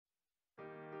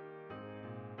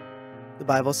The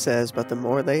Bible says, "But the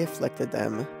more they afflicted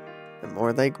them, the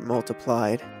more they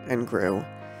multiplied and grew,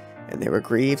 and they were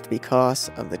grieved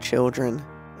because of the children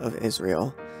of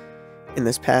Israel." In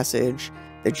this passage,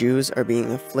 the Jews are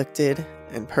being afflicted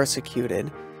and persecuted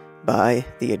by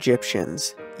the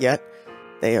Egyptians, yet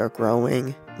they are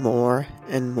growing more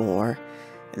and more.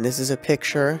 And this is a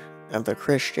picture of the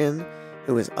Christian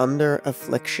who is under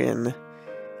affliction,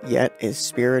 yet is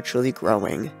spiritually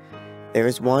growing. There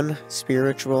is one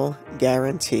spiritual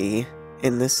guarantee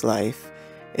in this life,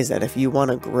 is that if you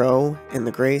want to grow in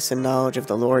the grace and knowledge of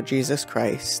the Lord Jesus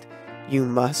Christ, you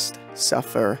must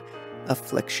suffer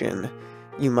affliction.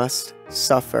 You must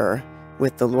suffer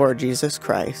with the Lord Jesus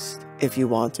Christ if you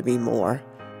want to be more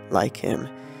like him.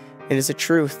 It is a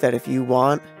truth that if you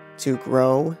want to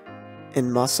grow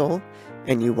in muscle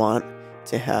and you want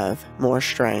to have more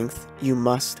strength, you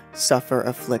must suffer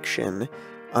affliction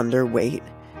under weight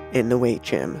in the weight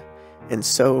gym. And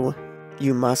so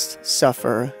you must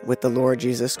suffer with the Lord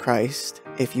Jesus Christ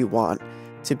if you want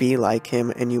to be like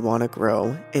him and you want to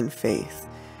grow in faith.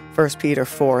 1 Peter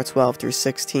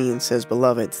 4:12-16 says,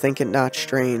 "Beloved, think it not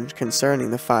strange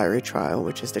concerning the fiery trial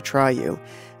which is to try you,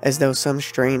 as though some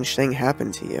strange thing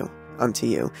happened unto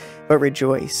you. But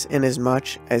rejoice,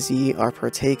 inasmuch as ye are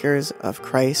partakers of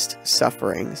Christ's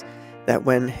sufferings, that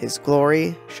when his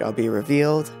glory shall be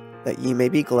revealed, that ye may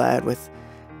be glad with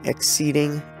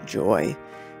exceeding joy.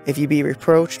 If ye be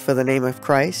reproached for the name of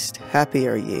Christ, happy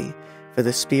are ye, for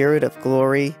the Spirit of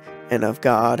glory and of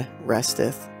God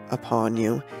resteth upon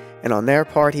you. And on their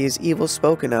part he is evil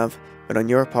spoken of, but on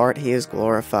your part he is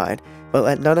glorified. But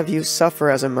let none of you suffer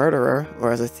as a murderer,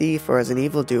 or as a thief, or as an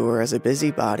evildoer, or as a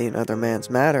busybody in other man's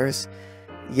matters.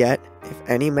 Yet if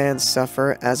any man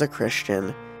suffer as a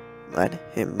Christian, let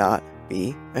him not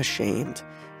be ashamed,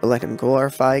 but let him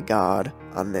glorify God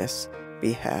on this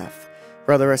behalf."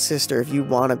 Brother or sister, if you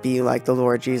want to be like the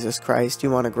Lord Jesus Christ, you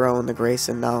want to grow in the grace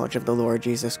and knowledge of the Lord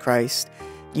Jesus Christ,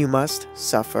 you must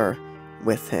suffer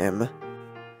with him.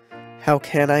 How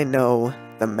can I know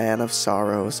the man of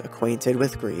sorrows, acquainted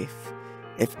with grief,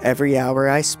 if every hour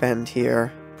I spend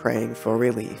here praying for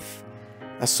relief?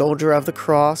 A soldier of the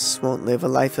cross won't live a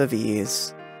life of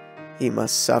ease. He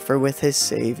must suffer with his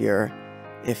Savior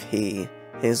if he,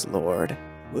 his Lord,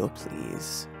 will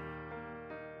please.